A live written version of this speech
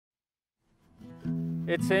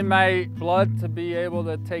It's in my blood to be able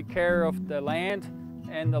to take care of the land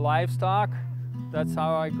and the livestock. That's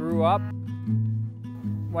how I grew up.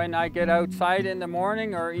 When I get outside in the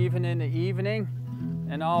morning or even in the evening,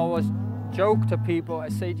 and I always joke to people, I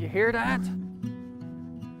say, "Do you hear that?"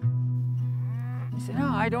 He said, "No,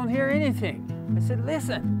 I don't hear anything." I said,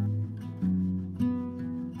 "Listen."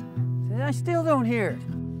 He said, "I still don't hear it."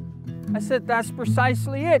 I said, "That's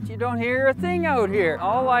precisely it. You don't hear a thing out here.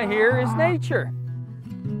 All I hear is nature."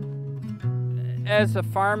 As a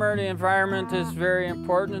farmer, the environment is very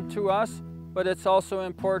important to us, but it's also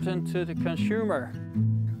important to the consumer.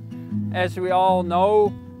 As we all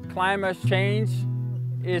know, climate change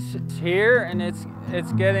is here and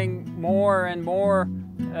it's getting more and more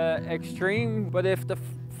extreme. But if the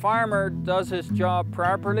farmer does his job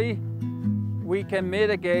properly, we can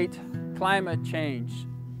mitigate climate change.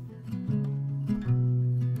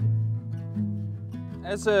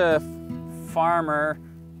 As a farmer,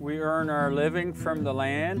 we earn our living from the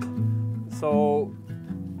land. So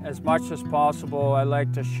as much as possible, I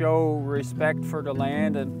like to show respect for the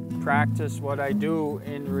land and practice what I do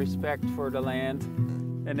in respect for the land.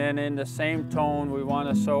 And then in the same tone, we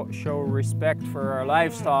want to show respect for our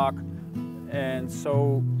livestock. And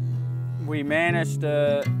so we manage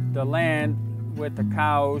the land with the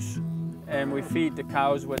cows, and we feed the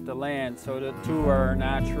cows with the land. So the two are a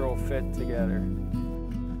natural fit together.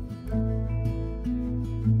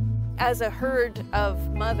 As a herd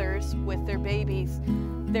of mothers with their babies,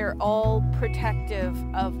 they're all protective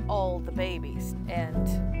of all the babies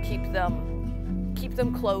and keep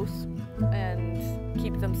them close and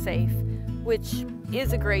keep them safe, which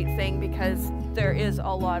is a great thing because there is a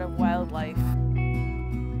lot of wildlife.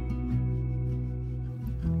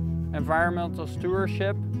 Environmental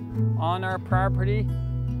stewardship on our property,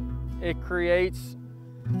 it creates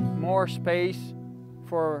more space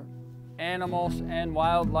for animals and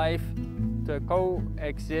wildlife to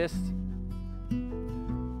coexist.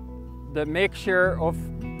 The mixture of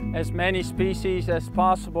as many species as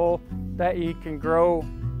possible that you can grow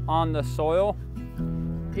on the soil.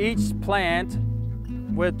 Each plant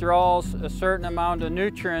withdraws a certain amount of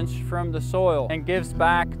nutrients from the soil and gives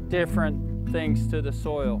back different things to the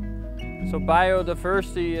soil. So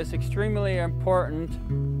biodiversity is extremely important.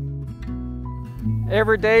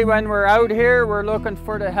 Every day when we're out here, we're looking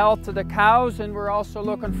for the health of the cows, and we're also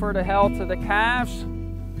looking for the health of the calves.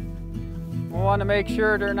 We want to make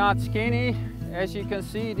sure they're not skinny. As you can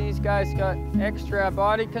see, these guys got extra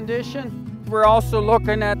body condition. We're also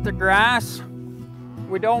looking at the grass.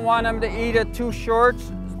 We don't want them to eat it too short.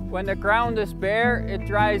 When the ground is bare, it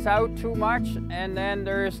dries out too much, and then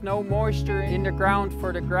there is no moisture in the ground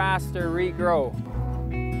for the grass to regrow.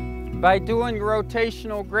 By doing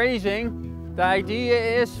rotational grazing, the idea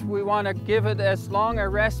is we want to give it as long a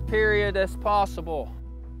rest period as possible.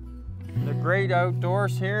 The great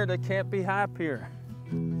outdoors here, they can't be happier.